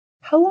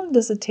How long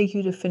does it take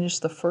you to finish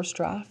the first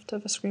draft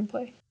of a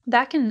screenplay?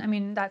 That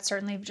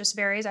certainly just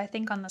varies, I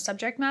think, on the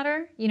subject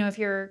matter. You know, if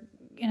you're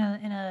in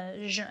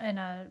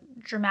a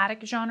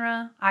dramatic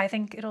genre, I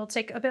think it'll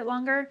take a bit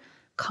longer.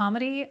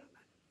 Comedy,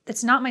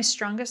 it's not my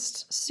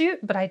strongest suit,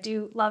 but I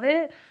do love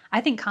it. I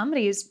think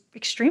comedy is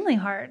extremely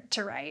hard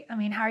to write. I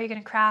mean, how are you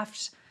going to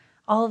craft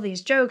all of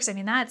these jokes? I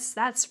mean,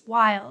 that's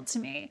wild to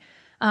me.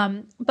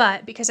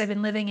 But because I've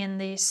been living in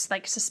this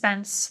like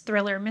suspense,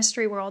 thriller,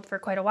 mystery world for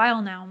quite a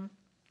while now,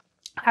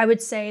 I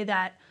would say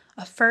that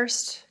a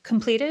first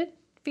completed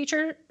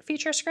feature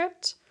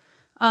script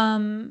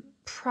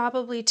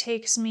probably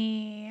takes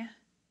me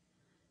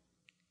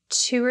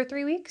 2 or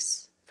 3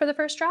 weeks for the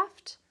first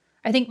draft.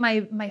 I think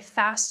my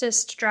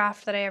fastest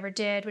draft that I ever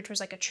did, which was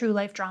like a true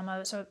life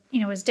drama, so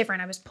it was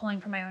different. I was pulling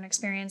from my own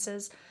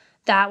experiences.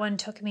 That one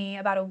took me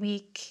about a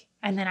week,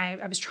 and then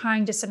I was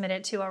trying to submit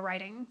it to a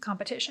writing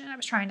competition. I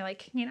was trying to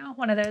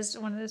one of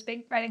those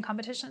big writing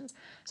competitions.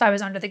 So I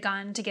was under the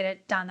gun to get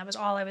it done. That was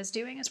all I was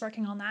doing, is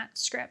working on that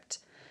script.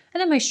 And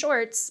then my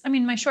shorts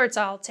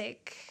I'll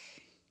take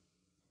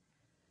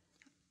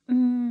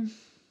an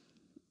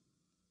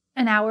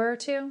hour or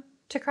two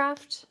to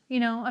craft.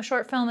 A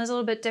short film is a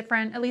little bit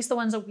different, at least the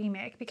ones that we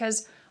make,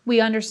 because we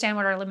understand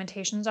what our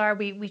limitations are.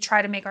 We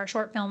try to make our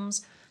short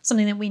films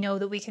something that we know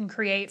that we can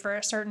create for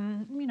a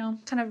certain,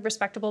 kind of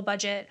respectable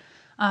budget.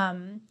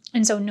 And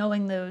so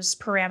knowing those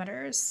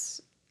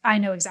parameters, I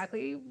know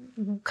exactly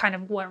kind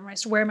of where my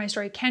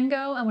story can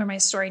go and where my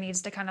story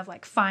needs to kind of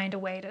like find a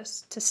way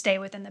to stay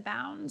within the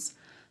bounds.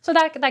 So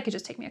that could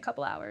just take me a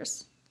couple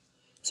hours.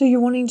 So you're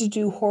wanting to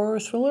do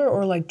horror thriller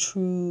or like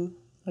true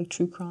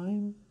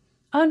crime?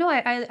 Oh no,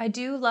 I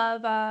do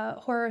love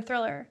horror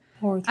thriller.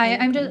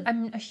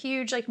 I'm a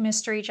huge like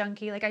mystery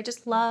junkie. Like I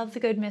just love the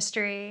good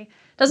mystery.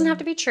 Doesn't have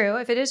to be true.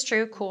 If it is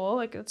true, cool.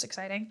 Like it's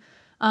exciting.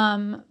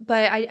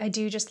 But I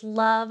do just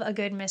love a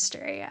good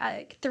mystery.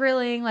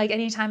 Thrilling. Like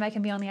anytime I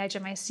can be on the edge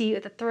of my seat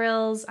with the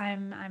thrills,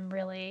 I'm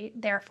really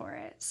there for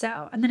it.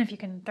 So, and then if you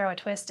can throw a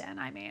twist in,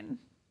 I mean,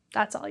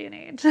 that's all you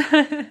need. Do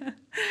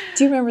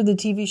you remember the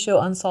TV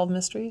show Unsolved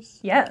Mysteries?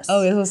 Yes.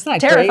 Oh, it was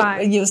not terrifying.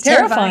 Great. It was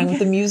terrifying with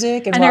the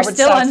music and they're Robert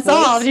still Stack's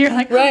unsolved. voice. You're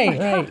like, right.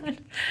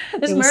 God.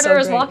 This murderer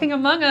is walking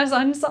among us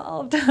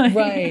unsolved.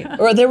 Right.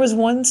 Or there was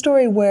one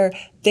story where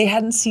they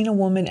hadn't seen a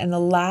woman, and the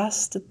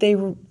last that they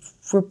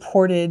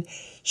reported,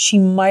 she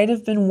might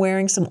have been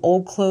wearing some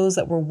old clothes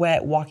that were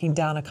wet walking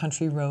down a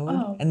country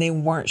road, and they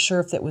weren't sure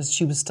if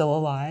she was still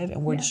alive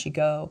and where did she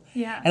go.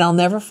 Yeah. And I'll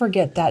never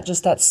forget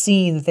that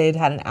scene that they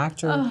had an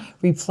actor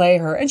replay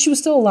her, and she was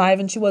still alive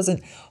and she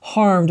wasn't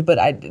harmed, but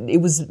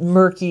it was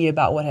murky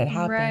about what had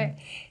happened. Right.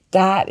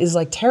 That is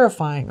like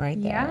terrifying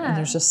right there. Yeah. And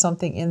there's just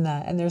something in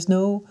that, and there's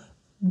no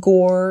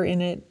gore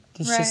in it.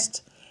 It's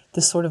just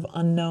this sort of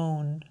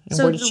unknown. And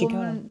so where did she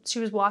go? She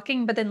was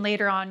walking, but then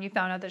later on you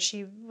found out that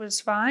she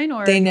was fine,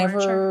 or they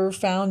never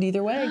found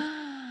either way.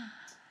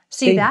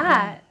 See,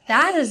 that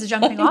is the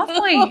jumping off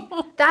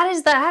point. That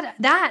is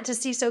that to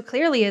see so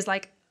clearly is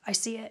like, I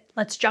see it.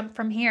 Let's jump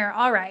from here.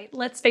 All right,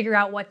 let's figure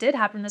out what did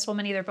happen to this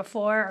woman either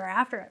before or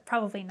after.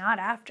 Probably not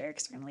after,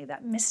 because we're gonna leave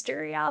that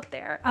mystery out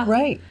there. Oh,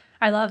 right.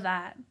 I love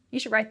that. You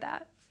should write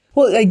that.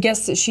 Well, I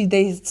guess that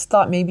they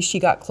thought maybe she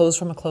got clothes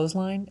from a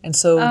clothesline, and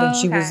so then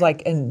she was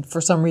like, and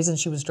for some reason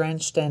she was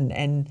drenched,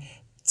 and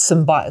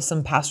some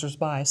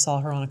passersby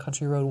saw her on a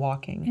country road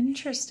walking.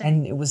 Interesting.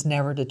 And it was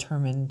never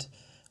determined.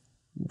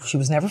 She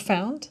was never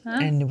found,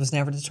 and it was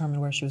never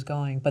determined where she was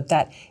going. But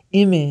that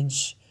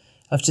image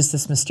of just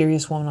this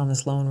mysterious woman on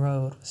this lone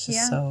road was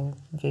just so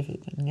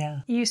vivid.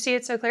 And you see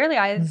it so clearly.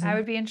 I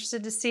would be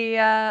interested to see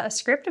a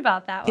script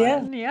about that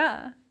one.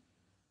 Yeah.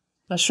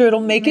 Not sure it'll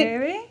make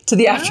it to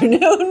the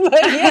afternoon,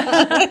 but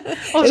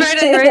We'll try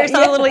to write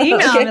yourself a little email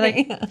and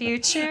be like,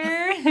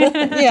 future.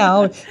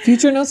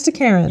 Future notes to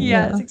Karen.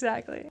 Yes,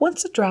 exactly.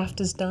 Once a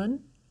draft is done,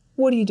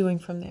 what are you doing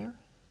from there?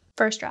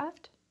 First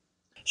draft?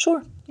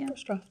 Sure. Yeah.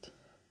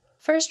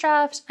 First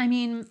draft. I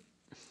mean,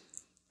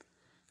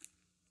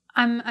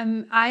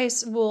 I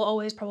will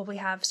always probably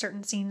have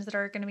certain scenes that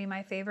are going to be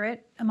my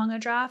favorite among a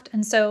draft.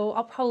 And so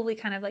I'll probably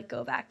kind of like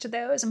go back to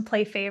those and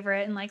play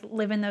favorite and like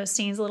live in those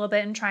scenes a little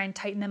bit and try and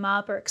tighten them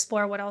up or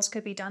explore what else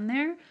could be done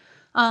there.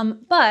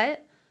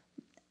 But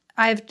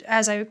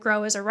as I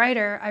grow as a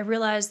writer, I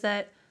realize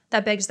that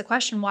begs the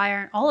question, why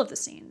aren't all of the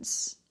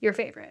scenes your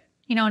favorite?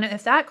 And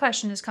if that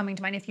question is coming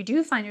to mind, if you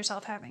do find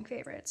yourself having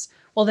favorites,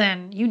 well,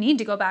 then you need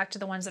to go back to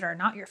the ones that are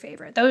not your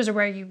favorite. Those are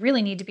where you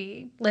really need to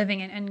be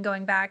living and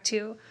going back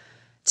to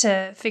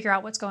figure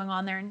out what's going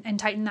on there and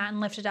tighten that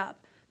and lift it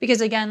up. Because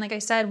again, like I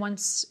said,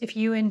 if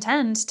you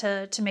intend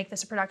to make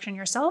this a production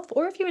yourself,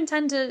 or if you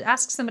intend to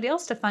ask somebody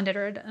else to fund it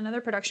or another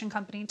production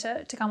company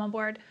to come on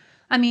board,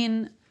 I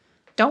mean,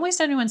 don't waste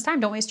anyone's time.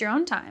 Don't waste your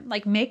own time.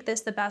 Like, make this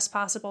the best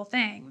possible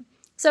thing.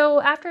 So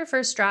after a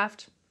first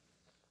draft,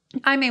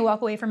 I may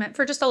walk away from it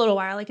for just a little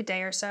while, like a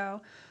day or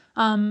so.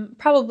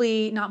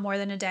 Probably not more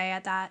than a day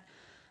at that.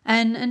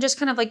 and just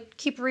kind of like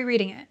keep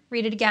rereading it,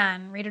 read it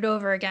again, read it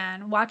over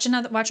again, watch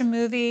a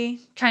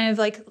movie, kind of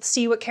like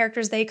see what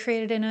characters they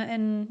created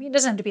and it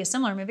doesn't have to be a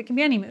similar movie. It can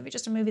be any movie,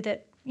 just a movie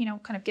that,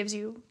 kind of gives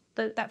you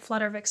that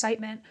flutter of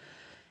excitement,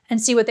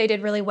 and see what they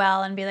did really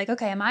well and be like,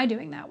 okay, am I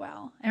doing that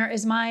well? Or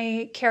is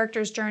my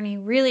character's journey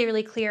really,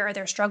 really clear? Are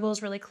their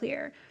struggles really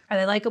clear? Are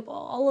they likable?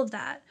 All of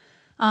that.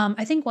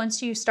 I think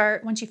once you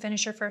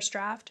finish your first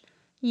draft,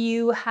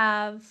 you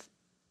have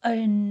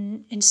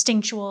an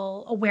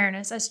instinctual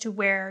awareness as to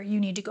where you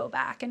need to go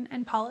back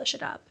and polish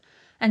it up.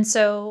 And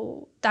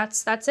so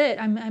that's it.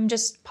 I'm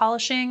just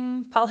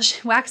polishing,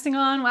 waxing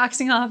on,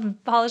 waxing off,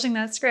 polishing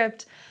that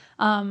script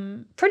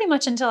pretty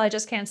much until I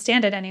just can't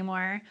stand it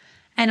anymore.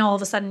 And all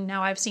of a sudden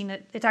now I've seen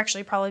it. It's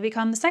actually probably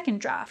become the second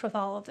draft with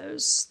all of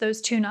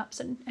those tune-ups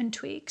and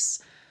tweaks.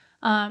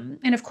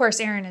 And of course,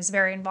 Aaron is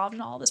very involved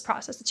in all of this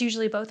process. It's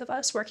usually both of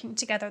us working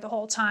together the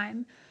whole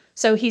time.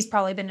 So he's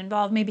probably been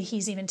involved. Maybe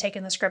he's even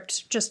taken the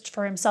script just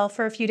for himself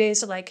for a few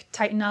days to like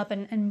tighten up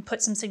and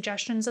put some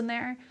suggestions in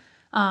there.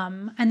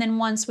 And then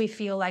once we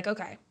feel like,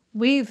 okay,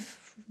 we've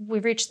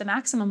reached the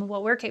maximum of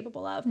what we're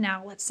capable of,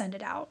 now let's send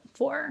it out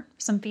for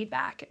some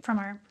feedback from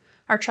our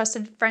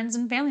trusted friends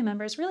and family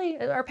members. Really,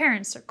 our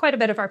parents, quite a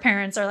bit of our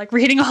parents are like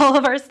reading all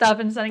of our stuff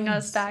and sending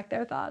us back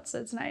their thoughts.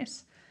 It's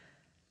nice.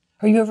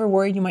 Are you ever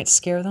worried you might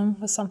scare them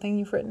with something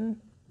you've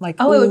written? Like,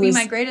 it would be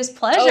my greatest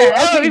pleasure.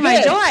 It would be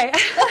my joy.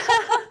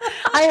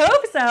 I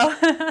hope so.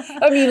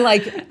 I mean,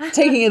 like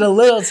taking it a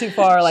little too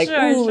far. Like,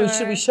 sure.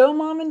 Should we show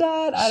mom and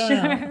dad?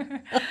 I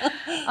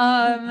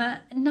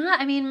don't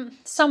know.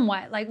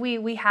 Somewhat. Like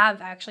we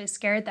have actually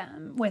scared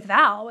them with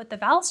the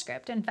Val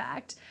script, in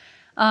fact.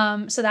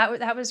 So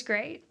that was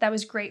great. That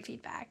was great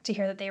feedback to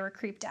hear that they were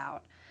creeped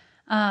out.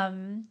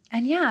 And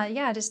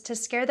just to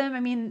scare them.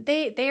 I mean,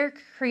 they are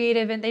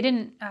creative and they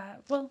didn't,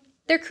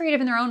 they're creative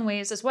in their own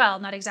ways as well.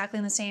 Not exactly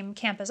in the same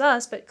camp as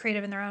us, but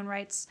creative in their own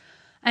rights.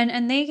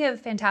 And they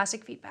give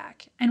fantastic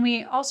feedback. And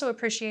we also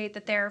appreciate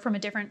that they're from a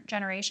different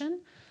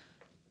generation.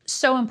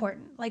 So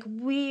important. Like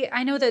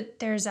I know that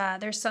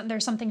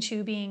there's something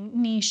to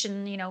being niche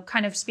and,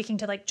 kind of speaking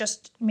to like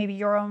just maybe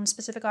your own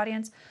specific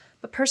audience.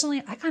 But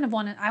personally,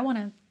 I want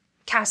to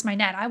cast my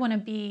net. I want to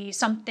be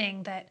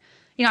something that,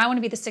 I want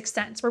to be the Sixth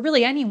Sense, where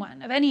really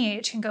anyone of any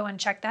age can go and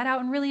check that out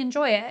and really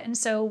enjoy it. And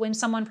so when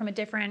someone from a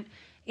different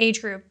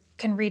age group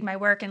can read my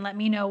work and let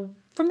me know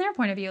from their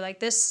point of view, like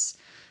this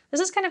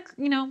is kind of,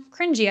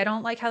 cringy. I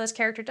don't like how this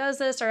character does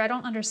this, or I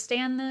don't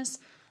understand this.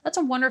 That's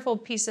a wonderful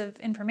piece of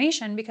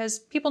information because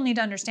people need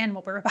to understand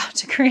what we're about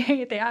to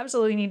create. They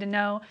absolutely need to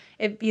know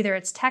if either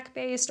it's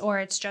tech-based or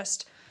it's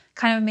just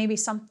kind of maybe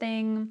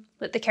something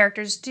that the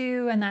characters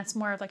do, and that's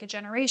more of like a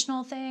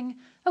generational thing.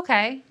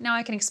 Okay, now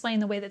I can explain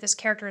the way that this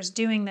character is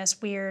doing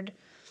this weird,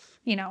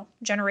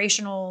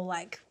 generational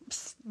like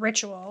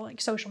ritual,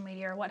 like social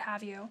media or what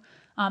have you,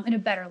 in a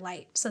better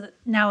light, so that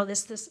now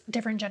this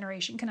different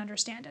generation can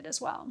understand it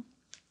as well.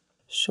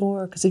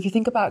 Sure, because if you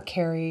think about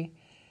Carrie,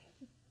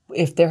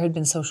 if there had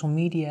been social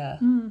media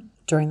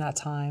during that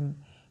time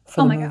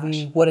for the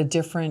movie, what a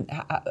different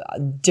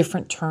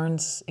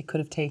turns it could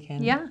have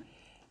taken. Yeah.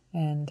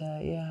 And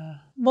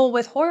Well,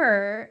 with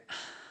horror,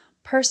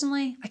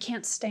 personally, I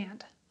can't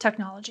stand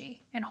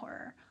technology in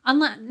horror.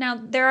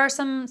 Now, there are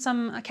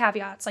some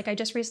caveats. Like I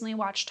just recently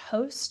watched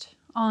Host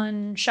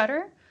on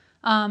Shudder.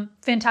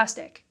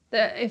 Fantastic.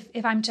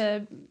 If I'm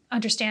to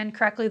understand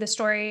correctly the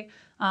story,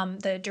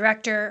 the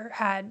director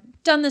had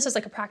done this as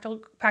like a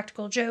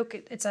practical joke.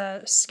 It's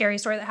a scary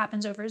story that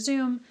happens over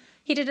Zoom.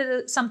 He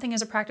did something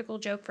as a practical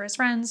joke for his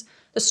friends.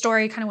 The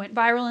story kind of went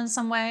viral in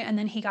some way, and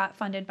then he got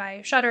funded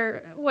by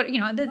Shudder.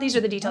 These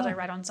are the details I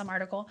read on some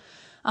article.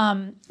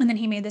 And then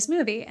he made this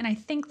movie, and I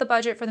think the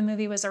budget for the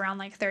movie was around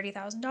like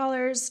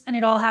 $30,000, and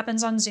it all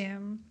happens on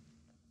Zoom.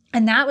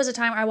 And that was a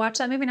time where I watched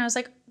that movie, and I was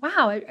like,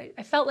 wow,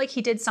 I felt like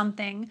he did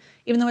something,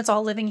 even though it's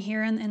all living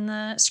here in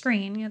the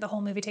screen. The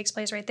whole movie takes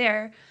place right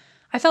there.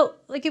 I felt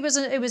like he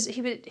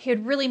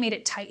had really made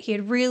it tight. He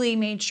had really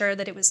made sure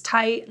that it was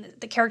tight and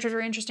the characters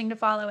were interesting to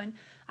follow. And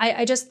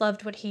I just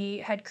loved what he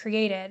had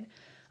created.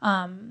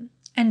 And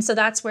so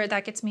that's where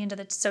that gets me into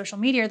the social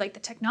media, like the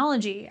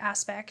technology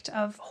aspect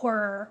of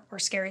horror or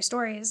scary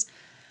stories.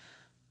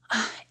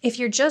 If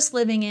you're just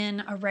living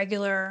in a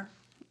regular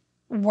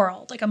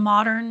world, like a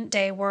modern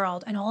day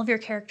world, and all of your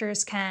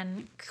characters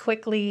can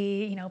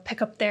quickly,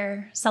 pick up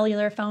their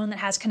cellular phone that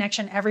has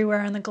connection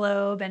everywhere on the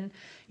globe and,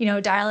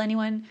 dial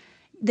anyone,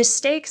 the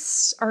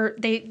stakes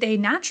they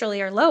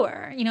naturally are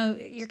lower.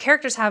 Your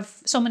characters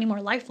have so many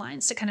more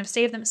lifelines to kind of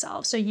save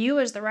themselves. So you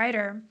as the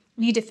writer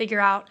need to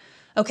figure out,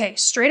 okay,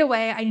 straight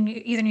away, I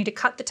either need to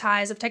cut the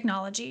ties of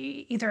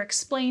technology, either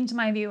explain to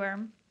my viewer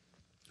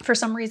for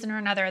some reason or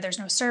another, there's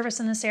no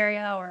service in this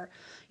area or,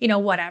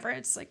 whatever.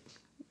 It's like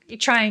you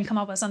try and come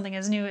up with something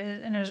as new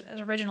and as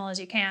original as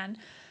you can.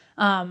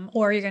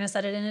 Or you're going to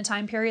set it in a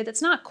time period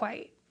that's not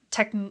quite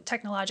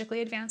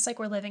technologically advanced like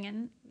we're living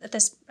in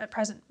at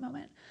present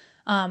moment.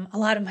 A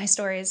lot of my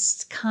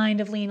stories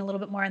kind of lean a little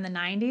bit more in the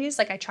 90s.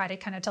 Like I try to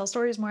kind of tell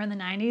stories more in the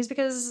 90s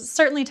because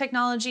certainly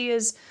technology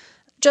is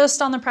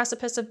just on the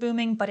precipice of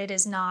booming, but it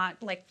is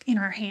not like in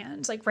our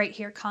hands, like right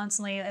here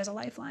constantly as a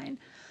lifeline.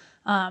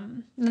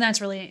 And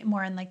that's really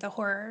more in like the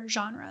horror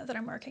genre that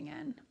I'm working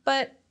in.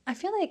 But I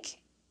feel like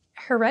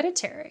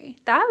Hereditary,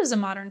 that was a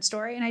modern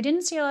story, and I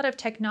didn't see a lot of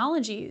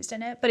technology used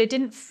in it, but it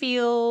didn't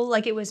feel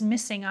like it was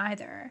missing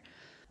either.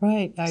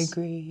 Right, I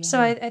agree. Yeah.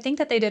 So I think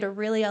that they did a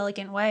really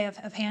elegant way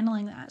of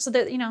handling that. So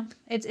that, you know,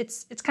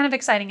 it's kind of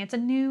exciting. It's a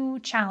new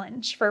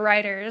challenge for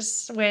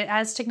writers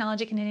as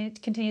technology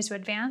continues to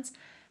advance.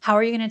 How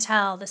are you going to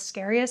tell the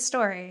scariest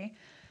story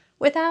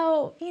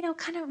without, you know,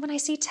 kind of when I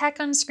see tech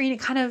on screen, it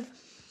kind of,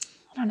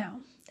 I don't know,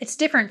 it's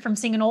different from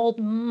seeing an old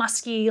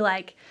musky,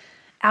 like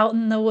out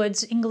in the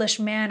woods English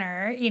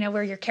manor, you know,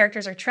 where your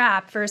characters are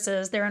trapped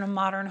versus they're in a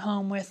modern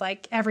home with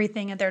like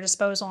everything at their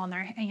disposal and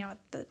their, you know,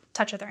 at the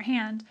touch of their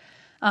hand.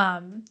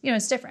 You know,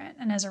 it's different.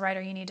 And as a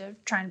writer, you need to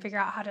try and figure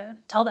out how to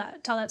tell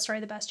that story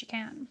the best you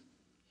can.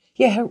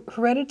 Yeah,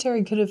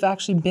 Hereditary could have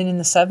actually been in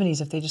the 70s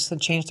if they just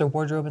had changed their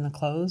wardrobe and the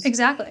clothes.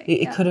 Exactly.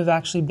 It could have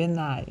actually been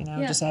that, you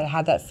know, just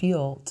had that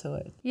feel to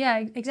it. Yeah,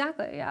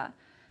 exactly. Yeah.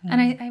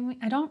 And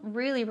I don't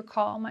really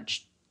recall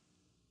much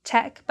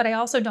tech, but I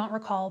also don't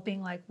recall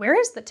being like, where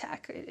is the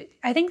tech?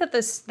 I think that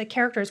the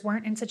characters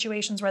weren't in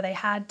situations where they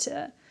had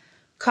to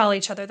call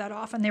each other that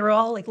often. They were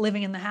all like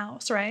living in the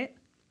house, right?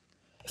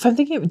 If I'm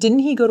thinking, didn't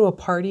he go to a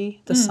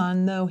party, the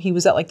son, though? He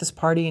was at like this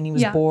party and he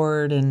was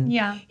bored and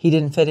he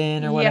didn't fit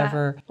in or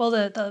whatever. Well,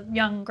 the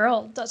young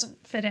girl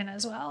doesn't fit in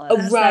as well.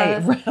 Oh,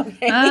 right.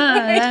 Okay.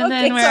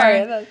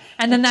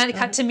 And then that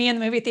cut to me in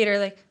the movie theater,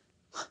 like,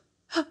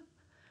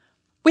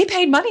 we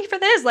paid money for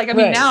this. Like, I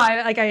mean, now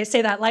I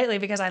say that lightly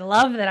because I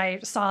love that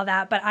I saw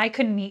that, but I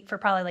couldn't eat for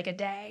probably like a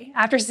day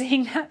after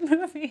seeing that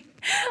movie.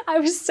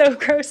 I was so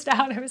grossed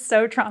out. I was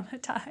so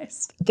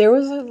traumatized. There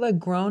was a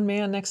grown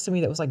man next to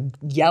me that was like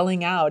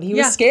yelling out. He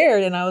was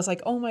scared, and I was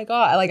like, "Oh my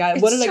God! Like,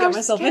 what did I get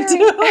myself into?"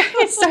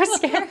 It's so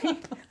scary.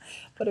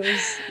 But it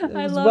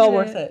was well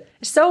worth it.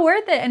 So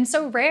worth it and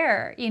so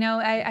rare. You know,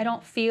 I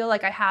don't feel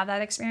like I have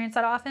that experience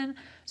that often.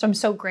 So I'm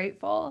so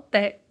grateful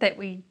that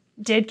we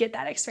did get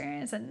that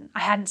experience, and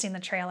I hadn't seen the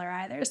trailer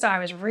either, so I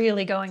was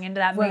really going into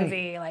that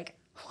movie like,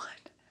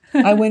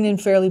 what? I went in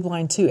fairly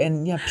blind too,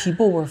 and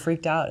people were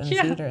freaked out in the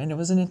theater, and it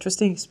was an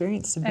interesting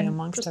experience to be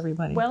amongst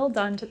everybody. Well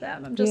done to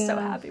them. I'm just so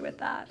happy with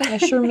that. I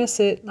sure miss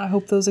it. I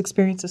hope those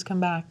experiences come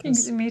back.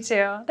 Me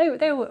too.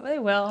 They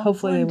will.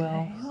 Hopefully they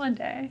will. One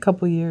day. A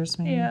couple years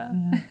maybe. Yeah.